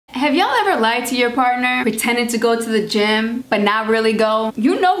Have y'all ever lied to your partner, pretended to go to the gym, but not really go?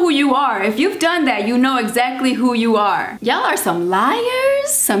 You know who you are. If you've done that, you know exactly who you are. Y'all are some liars,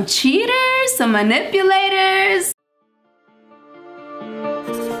 some cheaters, some manipulators.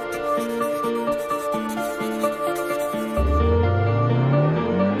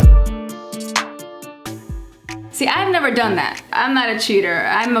 See, I've never done that. I'm not a cheater.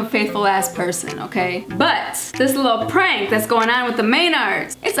 I'm a faithful ass person, okay? But this little prank that's going on with the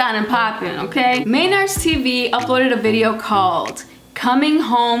Maynards, it's on and popping, okay? MAYNARDS TV uploaded a video called Coming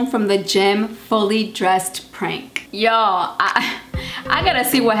Home from the Gym Fully Dressed Prank. Y'all, I gotta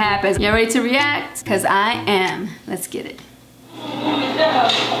see what happens. Y'all ready to react? Cause I am. Let's get it.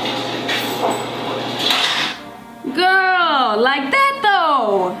 Girl, like that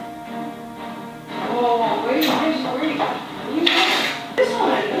though. Oh, wait. This one.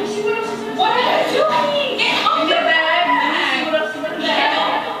 Let me see what else is in this. What are you doing? Get off the bag. Let me see what else is in the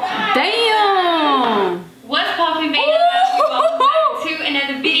bag. Damn. What's poppin', baby? Welcome back to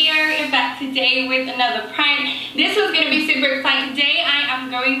another video. We're back today with another prank. This was gonna be super exciting. Today I am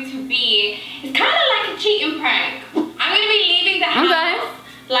going to be, it's kind of like a cheating prank. I'm gonna be leaving the house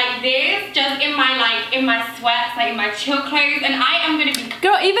like this, just in my sweats, like in my chill clothes, and I am gonna be.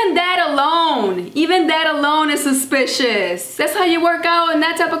 Girl, even that alone is suspicious. That's how you work out in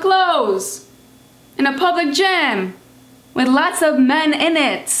that type of clothes. In a public gym. With lots of men in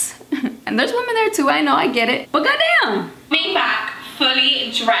it. And there's women there too, I know, I get it. But goddamn. Coming back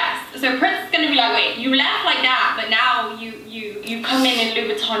fully dressed. So Prince is gonna be like, wait, you left like that, but now you come in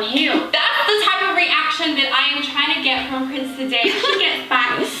Louboutin heels. That's the type of reaction that I am trying to get from Prince today. When she gets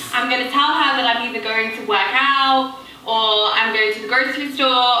back, I'm gonna tell her that I'm either going to work out, or I'm going to the grocery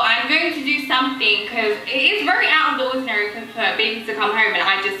store. I'm going to do something, because it is very out of the ordinary for babies to come home and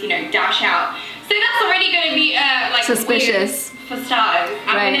I just, you know, dash out. So that's already going to be like suspicious. For starters,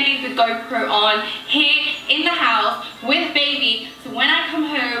 I'm going to leave the GoPro on here in the house with baby, so when I come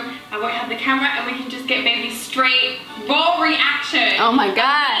home I won't have the camera and we can just get baby straight raw reaction. Oh my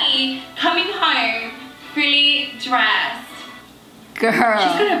god. Me coming home fully dressed. Girl.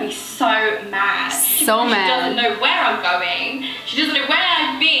 She's gonna be so mad. So mad. She doesn't know where I'm going. She doesn't know where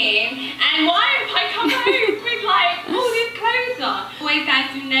I've been. And why have I come home with like all these clothes on? Always guys,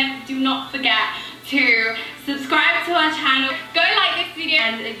 do not forget to subscribe to our channel. Go like this video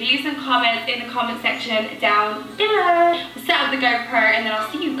and leave some comments in the comment section down below. We'll set up the GoPro and then I'll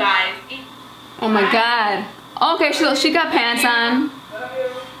see you guys. Oh my god. Okay, she got pants on.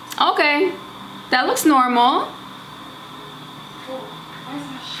 Okay. That looks normal.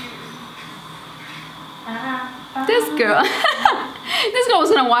 This girl. This girl was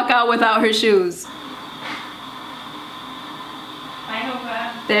gonna walk out without her shoes.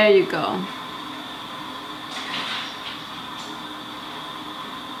 There you go.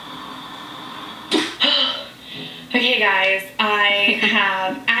 Okay guys, I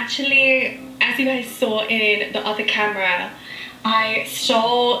have actually, as you guys saw in the other camera, I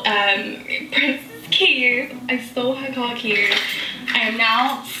stole Prince's keys. I stole her car keys. I am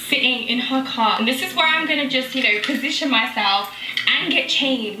now sitting in her car, and this is where I'm gonna just, you know, position myself and get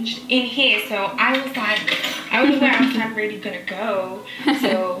changed in here. So I was like, I don't know where else I'm really gonna go.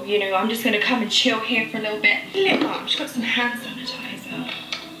 So, you know, I'm just gonna come and chill here for a little bit. Lip balm, she's got some hand sanitizer.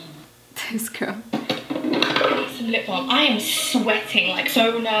 This girl. Some lip balm. I am sweating, like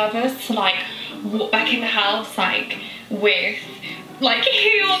so nervous to like walk back in the house like with like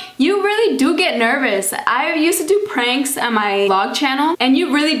heels. You really do get nervous. I used to do pranks on my vlog channel and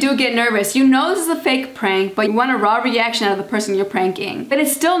you really do get nervous. You know this is a fake prank, but you want a raw reaction out of the person you're pranking. But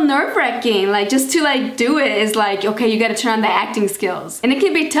it's still nerve-wracking. Like just to like do it is like, okay, you gotta turn on the acting skills. And it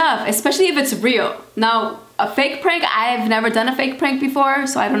can be tough, especially if it's real. Now, a fake prank, I've never done a fake prank before,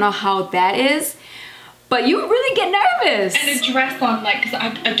 so I don't know how that is. But you really get nervous. And the dress on, like, because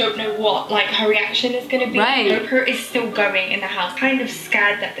I don't know what, like, her reaction is going to be. Right. GoPro is still going in the house. Kind of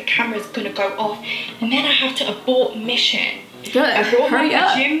scared that the camera's going to go off. And then I have to abort mission. Good. I brought Hurry my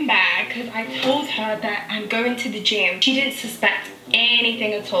up. gym bag because I told her that I'm going to the gym. She didn't suspect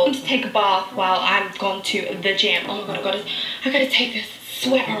anything at all. I'm to take a bath while I'm gone to the gym. Oh my god, I gotta take this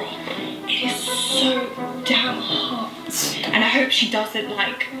sweater off. It is so damn hot. And I hope she doesn't,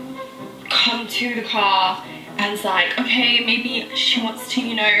 like, come to the car and it's like, okay, maybe she wants to,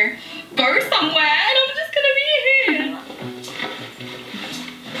 you know, go somewhere and I'm just gonna be here.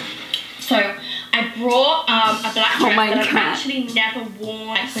 So I brought a black dress that I've actually never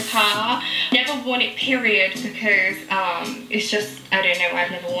worn with her. Never worn it, period, because it's just, I don't know,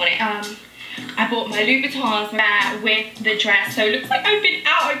 I've never worn it. I bought my Louboutins with the dress, so it looks like I've been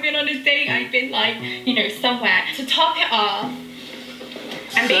out, I've been on a date, I've been like, you know, somewhere. To top it off,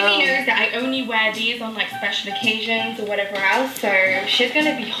 And baby knows that I only wear these on like special occasions or whatever else, so she's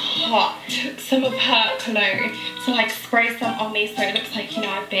gonna be hot. Took some of her cologne to like spray some on me so it looks like, you know,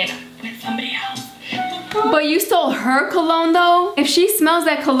 I've been with somebody else. But you stole her cologne though? If she smells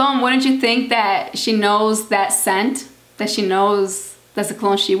that cologne, wouldn't you think that she knows that scent? That she knows that's the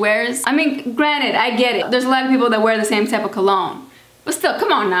cologne she wears? I mean, granted, I get it. There's a lot of people that wear the same type of cologne. But still,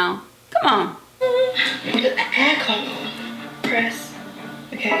 come on now. Come on. Look at the hair color. Press.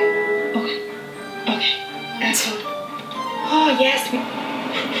 Okay. Okay. Okay. That's on. Oh, yes. Okay.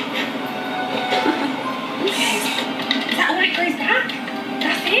 Is that all it goes back?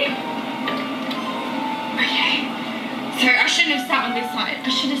 That's it? Okay. So I shouldn't have sat on this side. I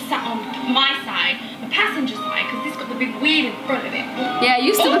should have sat on my side, the passenger side, because this got the big wheel in front of it. Yeah,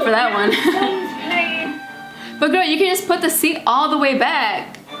 you stupid for that one. Phone's playing. But girl, you can just put the seat all the way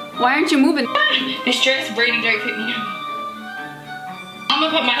back. Why aren't you moving? This dress really don't fit me now. I'm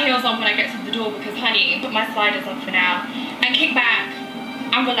gonna put my heels on when I get to the door because, honey, put my sliders on for now and kick back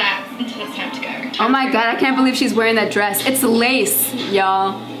and relax until it's time to go. Oh my god, I can't believe she's wearing that dress. It's lace,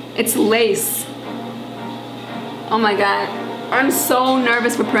 y'all. It's lace. Oh my god. I'm so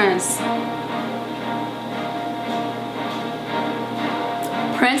nervous for Prince.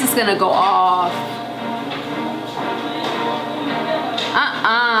 Prince is gonna go off.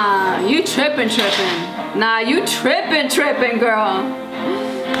 You tripping. Nah, you tripping, girl.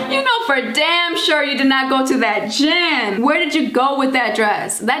 You know for damn sure you did not go to that gym. Where did you go with that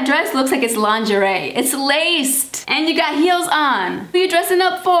dress? That dress looks like it's lingerie. It's laced. And you got heels on. Who are you dressing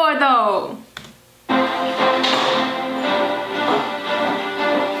up for though?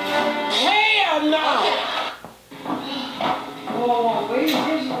 Hell no! Whoa, where you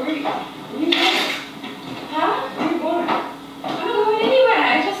going? Huh? Where you going? I'm not going anywhere.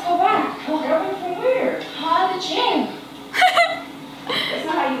 I just go back. Going from where? The gym. That's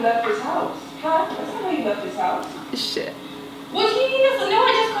not how you left this house. Huh? That's not how you left this house. Shit. What do you mean? No, I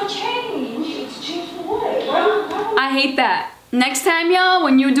just go change. Change for what? I hate that. Next time, y'all,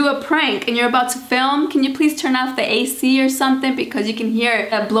 when you do a prank and you're about to film, can you please turn off the AC or something because you can hear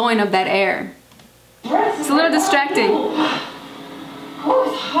the blowing of that air. It's a little distracting. Oh,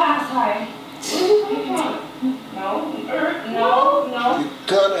 it's hot outside. Where are you coming from? No. You're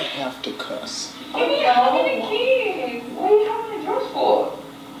gonna have to cuss. Give me a hug and a kiss. What are you having a dress for?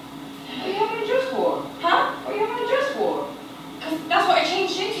 What are you having a dress for? Huh? What are you having a dress for? Because that's what I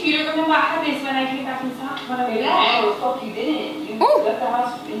changed into. You don't remember I had this when I came back inside? When I was there? No, the fuck you didn't. You left the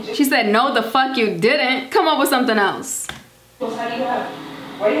house and just... She said, no, the fuck you didn't. Come up with something else. How do you have...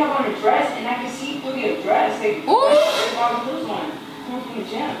 Why do you have on a dress? And I can see through your dress. Like, ooh! Where's all the clothes on? Coming from the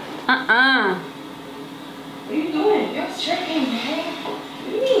gym. What are you doing? You're stripping, man. What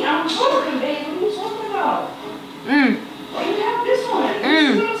do you mean? I'm working, babe. What are you talking about? Why do you have this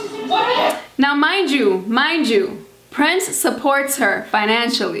one? What? Now, mind you, Prince supports her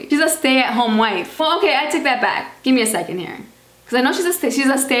financially. She's a stay-at-home wife. Well, okay, I take that back. Give me a second here. Because I know she's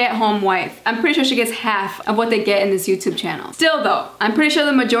a stay-at-home wife. I'm pretty sure she gets half of what they get in this YouTube channel. Still though, I'm pretty sure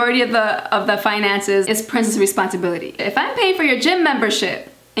the majority of the finances is Prince's responsibility. If I'm paying for your gym membership,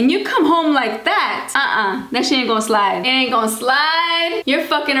 and you come home like that, that shit ain't gonna slide. It ain't gonna slide. You're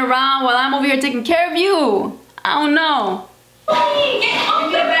fucking around while I'm over here taking care of you. I don't know. Get off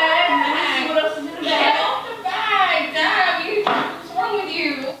the bag. What else is in the bag? Get off the bag. Damn, what's wrong with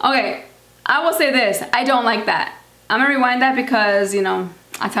you? Okay, I will say this. I don't like that. I'm gonna rewind that because, you know,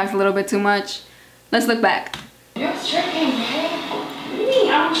 I talked a little bit too much. Let's look back. You're stripping, babe. What do you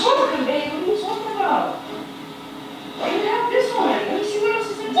mean? I'm working, babe. What are you talking about? Why do you have this one? Let me see what else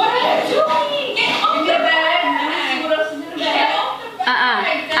is in the bag. What are you doing? Get off the bag. Let me see what else is in the bag. Get off the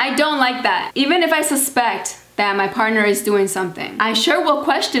bag. I don't like that. Even if I suspect that my partner is doing something, I sure will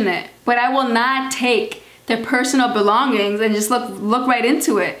question it, but I will not take their personal belongings and just look right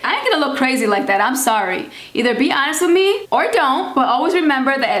into it. I ain't gonna look crazy like that. I'm sorry. Either be honest with me or don't, but always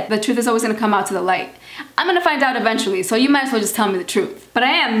remember that the truth is always gonna come out to the light. I'm gonna find out eventually, so you might as well just tell me the truth. But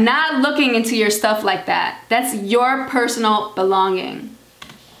I am not looking into your stuff like that. That's your personal belonging.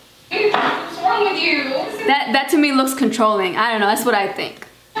 What's wrong with you? That to me looks controlling. I don't know, that's what I think.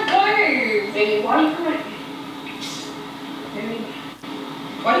 Baby, why are you coming? Baby,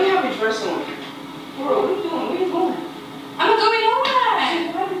 why do you have a dress on? Bro, what are you doing? Where are you going? I'm going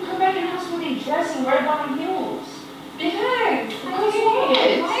nowhere. Why do you come back in the house with a dress and red bottom heels? Because why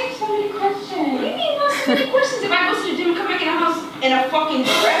are you so many questions? What do you mean why so many questions? If I go to the gym and come back in the house in a fucking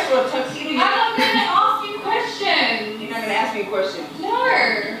dress or a tuxedo, I'm not gonna ask you questions. You're not gonna ask me questions? No.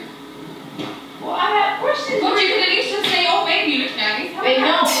 Well, I have questions. Well, you could at least just say, oh baby, you look nice. Babe,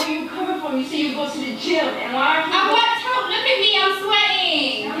 no, where are you coming from? You say you go to the gym and why are you... I worked out. Look at me, I'm sweating.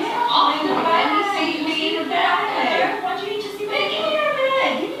 saying? Let me see the bag. Why do you need to see the Give me your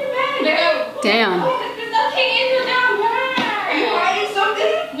bag. Give me your bag. No. Damn. There's nothing in your damn bag. Are you hiding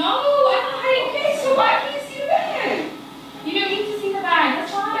something? No, I'm not hiding. Okay, so why can't you see the bag? You don't need to see the bag.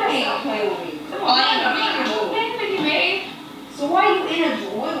 That's why. Stop playing with me. Come Oh, on, I'm not playing with you, babe. So why are you in a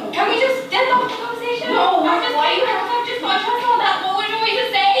drawer? Can we just end off the conversation? No, I'm just why? kidding. I'm just not trust all that. What would you want me to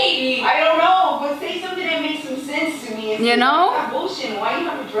say? I don't know, but say something that makes some sense to me. You know? Stop bullshit. Why you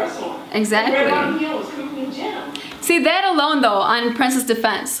have a dress on? Exactly. Red bottom heels coming from the gym. See, that alone though, on Princess'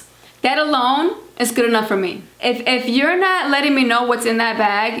 defense, that alone is good enough for me. If you're not letting me know what's in that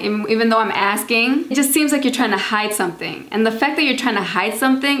bag, even though I'm asking, it just seems like you're trying to hide something. And the fact that you're trying to hide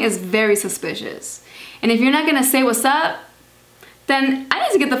something is very suspicious. And if you're not gonna say what's up, then I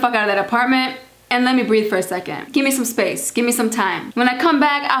need to get the fuck out of that apartment and let me breathe for a second. Give me some space, give me some time. When I come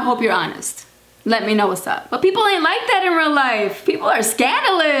back, I hope you're honest. Let me know what's up. But people ain't like that in real life. People are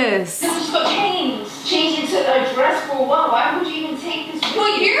scandalous. This is for change. Change into a dress for what? Why would you even take this with For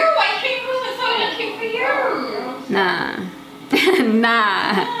you. I came home with something looking for you. Nah.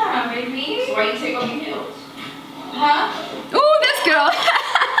 Nah. Yeah, baby. So why you take off your heels? Huh? Ooh, this girl.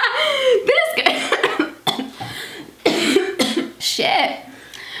 This girl. Shit.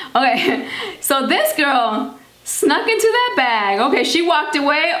 Okay, so this girl snuck into that bag. Okay, she walked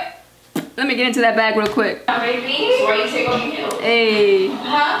away. Let me get into that bag real quick. Yeah, baby. So why you take off your heels? Hey.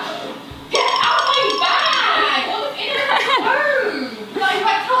 Huh? Get out of my bag! What was in it? Like, if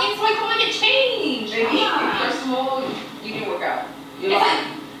I tell you, so I come and get changed. Baby, first of all, you didn't work out. You're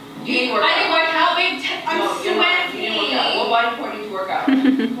lying. You didn't work I out. didn't work out, babe. I'm No, you're lying. You didn't work out. What body part did you work out?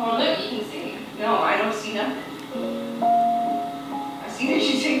 Well, look, you can see. No, I don't see nothing. I see that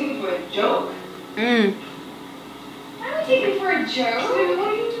she's taking me for a joke. I would take you for a joke. Baby, what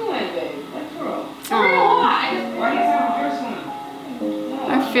are you doing, babe? Like, for real. For real, why? Why do you have a dress on?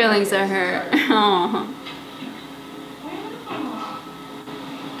 Her feelings are hurt. Aw.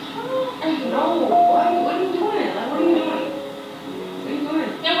 No, why? What are you doing? Like, what are you doing? What are you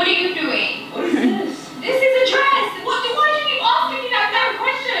doing? Now, what are you doing? What is this? This is a dress. Why do you keep asking me that damn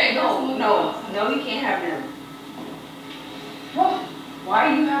question? No, you can't have them. What? Why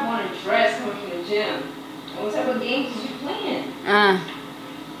do you have on a dress coming from the gym? And what type of games is you playing? I'm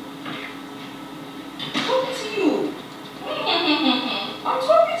talking to you. I'm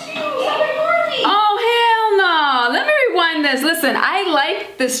talking to you. Stop ignoring me. Oh, hell no. Let me rewind this. Listen, I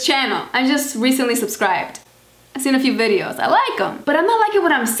like this channel. I just recently subscribed. I've seen a few videos. I like them. But I'm not liking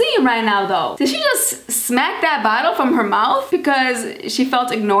what I'm seeing right now, though. Did she just smack that bottle from her mouth because she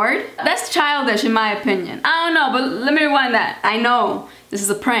felt ignored? That's childish, in my opinion. I don't know, but let me rewind that. I know this is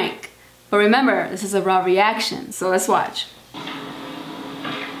a prank. But remember, this is a raw reaction. So let's watch. I'm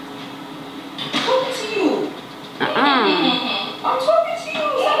talking to you. I'm talking to you.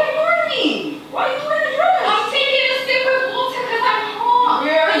 Stop ignoring me. Why are you wearing a dress? I'm taking a sip of water because I'm hot.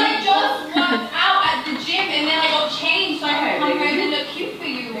 Where are Because I you? just worked out at the gym and then I got changed so I Okay, can come baby. home and look cute for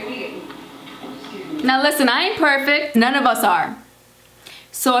you. Excuse me. Now listen, I ain't perfect. None of us are.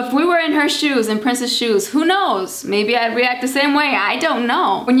 So if we were in her shoes, in Princess' shoes, who knows? Maybe I'd react the same way. I don't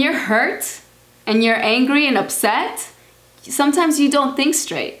know. When you're hurt and you're angry and upset, sometimes you don't think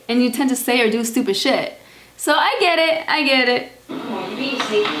straight and you tend to say or do stupid shit. So I get it. I get it. Come on, you're being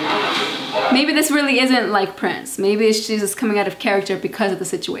sneaky. I Maybe this really isn't like Prince. Maybe she's just coming out of character because of the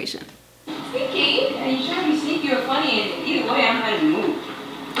situation. Sneaky? Yeah, you're trying to be sneaky or funny, and either way, I'm not in the mood.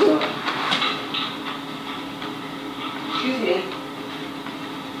 So. Excuse me.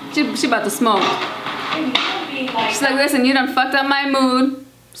 She about to smoke. She's like, listen, you done fucked up my mood,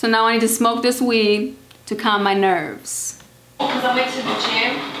 so now I need to smoke this weed to calm my nerves. Because I went to the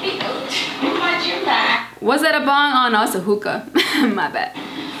gym. Hey, look, my gym bag. Was that a bong? Oh no, it's a hookah. My bad.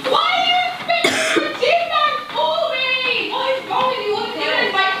 Why are you expecting the gym bag for me? What is wrong with you? All the things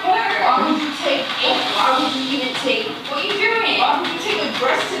in my car. Why would you take? Why would you even take? What are you doing? Why would you take a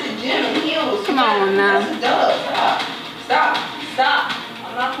dress to the gym and heels? Come on now. That's a dub. Stop. Stop.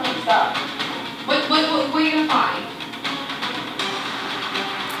 I'm not playing. Stop. What are you gonna find?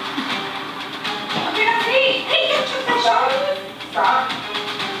 Okay, that's it. Hey, get your Stop. Stop.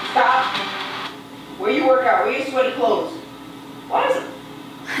 Stop. Where you work out? Where your sweaty clothes? Why is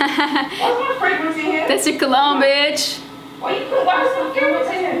my fragrance in here? That's your cologne, bitch. Why is my fragrance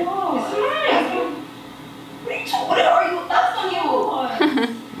in here? It's mine. What are you talking? What are you? That's on you.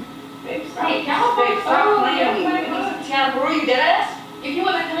 Babe, stop. Hey, Babe, stop playing with me. Tiana Peru, you dead ass? If you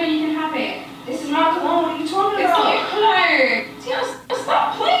want that cologne, you can have it. This is my cologne. What are you talking It's about? not your cologne. Tiana, stop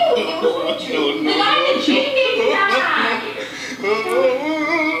playing with me. What's wrong with you? The guy in the gym gave me that. You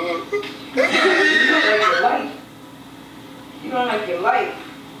don't like your life. You don't like your life.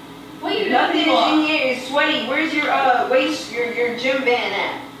 What are you Nothing looking is for? in here. It's sweaty. Where's your waist, your gym band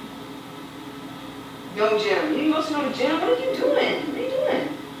at? No gym. You must know the gym. What are you doing? What are you doing?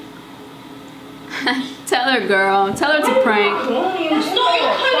 Tell her, girl. Tell her it's a prank. That's not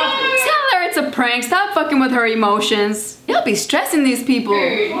your color. Tell her it's a prank. Stop fucking with her emotions. You'll be stressing these people.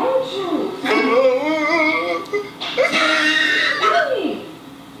 Hey, don't you?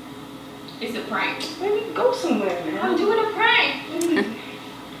 It's a prank. Maybe go somewhere, man. I'm doing a prank.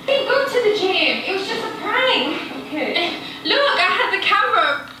 I didn't go to the gym. It was just a prank. Okay. Look, I had the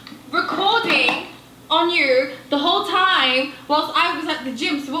camera recording on you the whole time whilst I was at the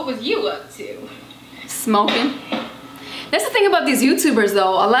gym. So what was you up to? Smoking. That's the thing about these YouTubers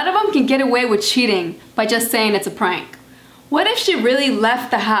though. A lot of them can get away with cheating by just saying it's a prank. What if she really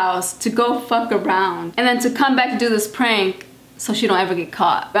left the house to go fuck around and then to come back to do this prank so she don't ever get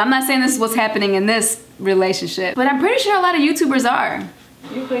caught? I'm not saying this is what's happening in this relationship, but I'm pretty sure a lot of YouTubers are.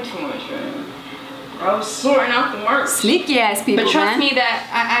 You play too much, man. I was sorting out the merch. Sneaky ass people, But trust man. me that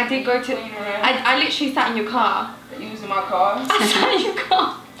I did go to, I literally sat in your car. You was in my car. I sat in your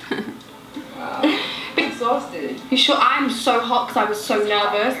car. Wow. Exhausted. You sure? I'm so hot because I was so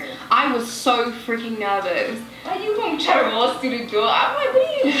nervous. I was so freaking nervous. Why you gonna try to walk through the door? I'm like,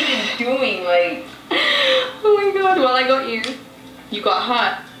 what are you doing? Like, Oh my god, well I got you. You got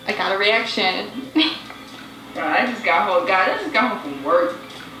hurt. I got a reaction. God, I just got home from work.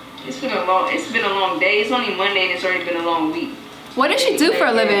 It's been a long day. It's only Monday and it's already been a long week. What does she do for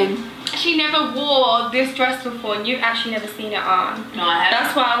a living? She never wore this dress before and you've actually never seen it on. No, I haven't.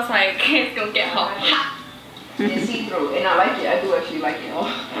 That's why I was like, it's gonna get hot. It's see-through, and I like it. I do actually like it.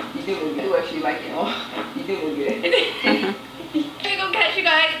 Oh, you do look good. I do actually like it. Oh, you do look good. We're gonna catch you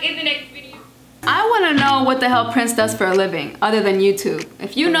guys in the next video. I want to know what the hell Prince does for a living other than YouTube.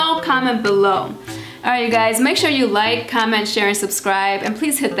 If you know, comment below. Alright you guys, make sure you like, comment, share, and subscribe, and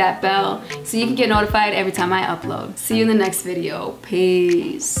please hit that bell so you can get notified every time I upload. See you in the next video.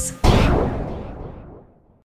 Peace.